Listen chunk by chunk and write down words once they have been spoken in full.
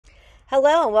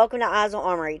Hello and welcome to Eisel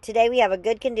Armory. Today we have a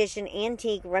good condition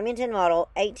antique Remington model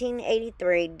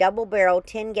 1883 double barrel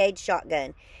 10 gauge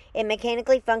shotgun. It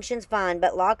mechanically functions fine,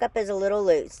 but lockup is a little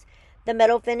loose. The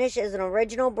metal finish is an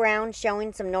original brown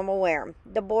showing some normal wear.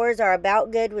 The bores are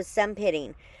about good with some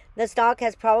pitting. The stock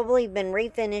has probably been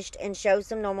refinished and shows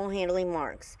some normal handling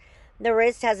marks. The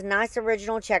wrist has nice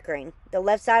original checkering. The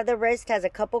left side of the wrist has a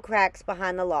couple cracks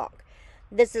behind the lock.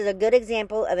 This is a good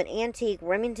example of an antique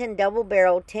Remington double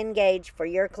barrel 10 gauge for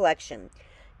your collection.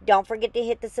 Don't forget to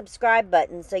hit the subscribe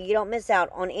button so you don't miss out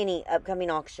on any upcoming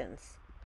auctions.